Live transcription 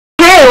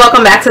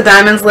welcome back to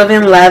Diamonds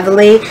Living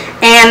Lovely,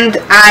 and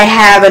I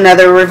have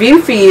another review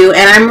for you,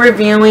 and I'm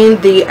reviewing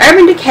the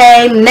Urban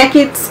Decay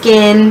Naked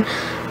Skin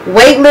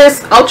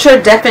Weightless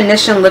Ultra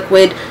Definition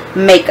Liquid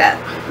Makeup.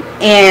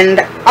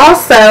 And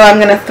also I'm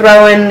going to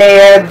throw in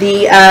there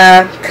the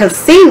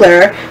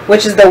concealer,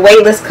 which is the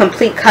Weightless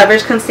Complete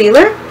Coverage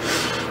Concealer.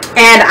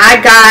 And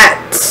I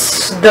got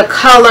the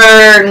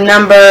color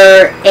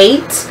number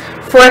 8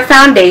 for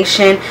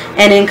foundation,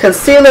 and in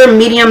concealer,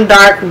 medium,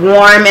 dark,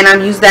 warm, and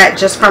I'm using that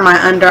just for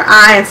my under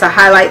eye and to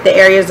highlight the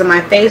areas of my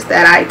face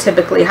that I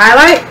typically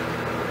highlight.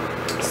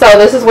 So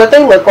this is what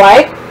they look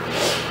like,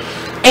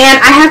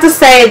 and I have to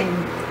say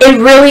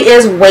it really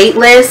is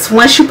weightless.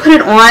 Once you put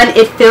it on,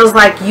 it feels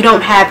like you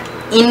don't have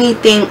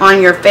anything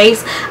on your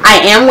face.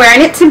 I am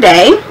wearing it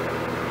today,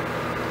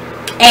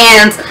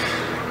 and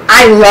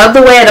I love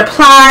the way it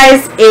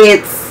applies.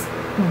 It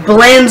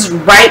blends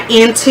right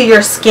into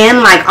your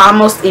skin like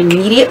almost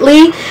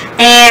immediately,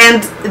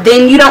 and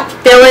then you don't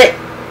feel it.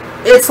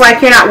 It's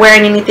like you're not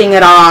wearing anything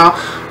at all.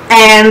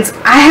 And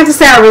I have to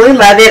say I really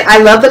love it. I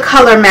love the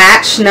color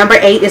match. Number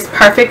 8 is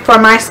perfect for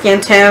my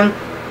skin tone,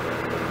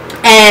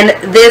 and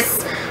this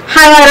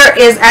highlighter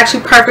is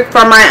actually perfect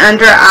for my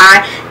under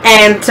eye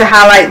and to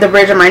highlight the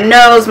bridge of my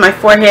nose, my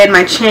forehead,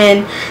 my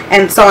chin,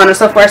 and so on and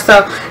so forth.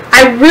 So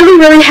I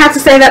really have to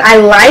say that I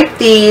like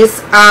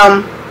these.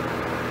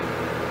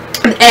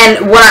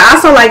 And what I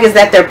also like is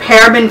that they're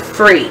paraben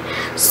free,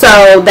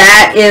 so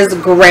that is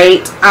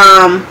great.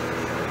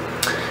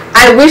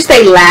 I wish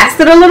they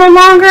lasted a little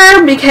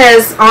longer,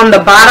 because on the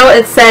bottle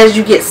it says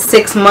you get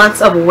 6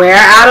 months of wear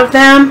out of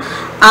them,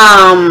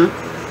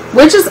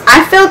 which is,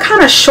 I feel,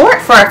 kind of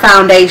short for a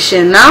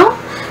foundation. No,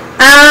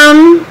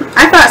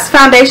 I thought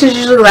foundations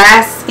usually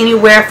last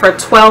anywhere for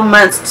 12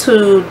 months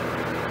to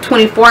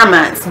 24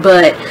 months,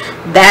 but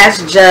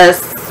that's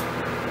just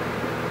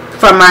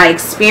from my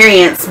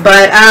experience.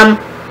 But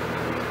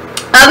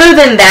other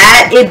than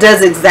that, it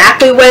does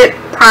exactly what it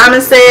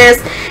promises,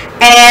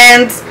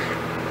 and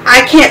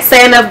I can't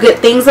say enough good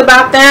things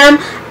about them.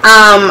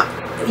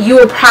 You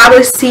will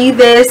probably see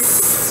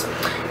this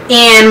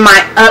in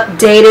my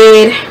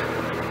updated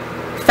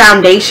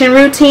foundation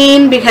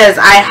routine, because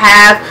I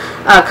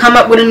have come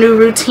up with a new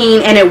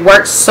routine and it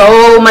works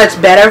so much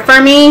better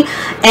for me.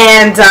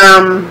 And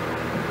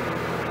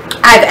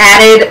I've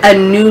added a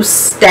new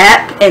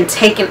step and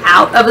taken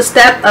out of a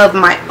step of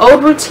my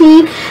old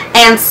routine,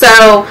 and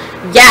so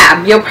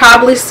yeah, you'll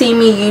probably see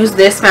me use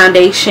this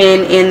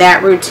foundation in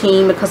that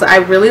routine because I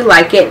really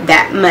like it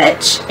that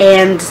much.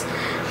 And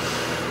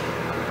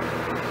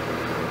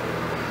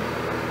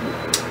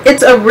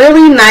it's a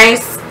really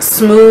nice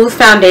smooth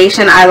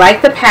foundation. I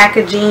like the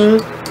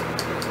packaging,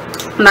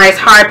 nice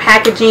hard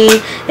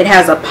packaging. It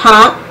has a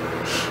pump,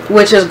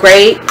 which is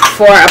great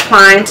for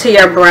applying to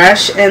your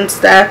brush and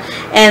stuff.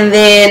 And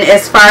then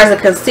as far as the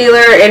concealer,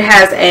 it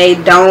has a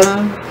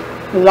dome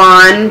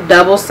wand,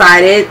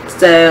 double-sided,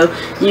 so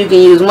you can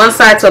use one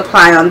side to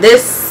apply on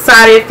this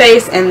side of your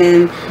face, and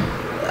then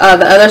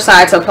the other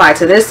side to apply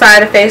to this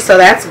side of the face, so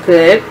that's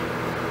good.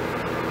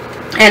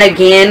 And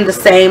again, the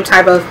same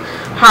type of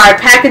hard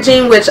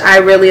packaging, which I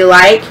really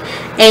like.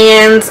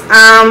 And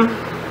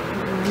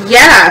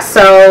yeah,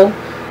 so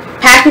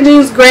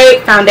packaging's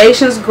great,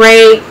 foundation's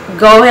great.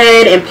 Go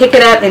ahead and pick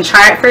it up and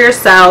try it for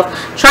yourself.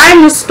 Try it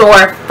in the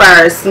store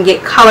first and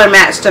get color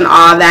matched and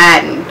all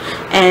that,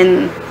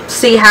 and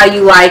see how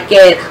you like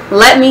it.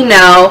 Let me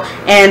know,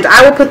 and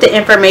I will put the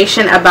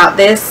information about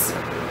this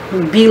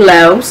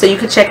below so you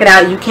can check it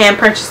out. You can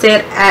purchase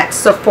it at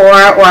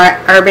Sephora or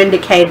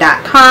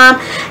urbandecay.com.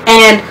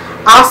 And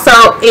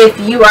also, if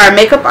you are a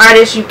makeup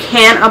artist, you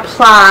can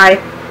apply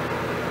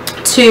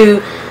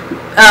to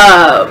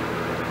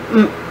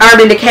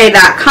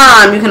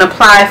urbandecay.com. You can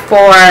apply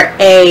for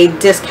a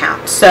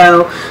discount,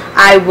 so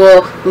I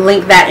will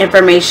link that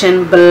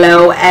information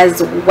below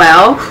as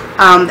well,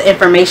 the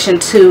information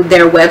to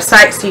their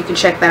website, so you can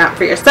check that out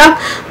for yourself.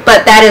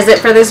 But that is it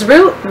for this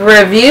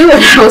review,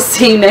 and I will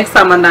see you next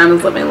time on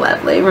Diamonds Living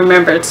Lovely.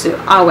 Remember to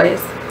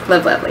always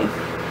live lovely.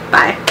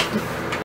 Bye.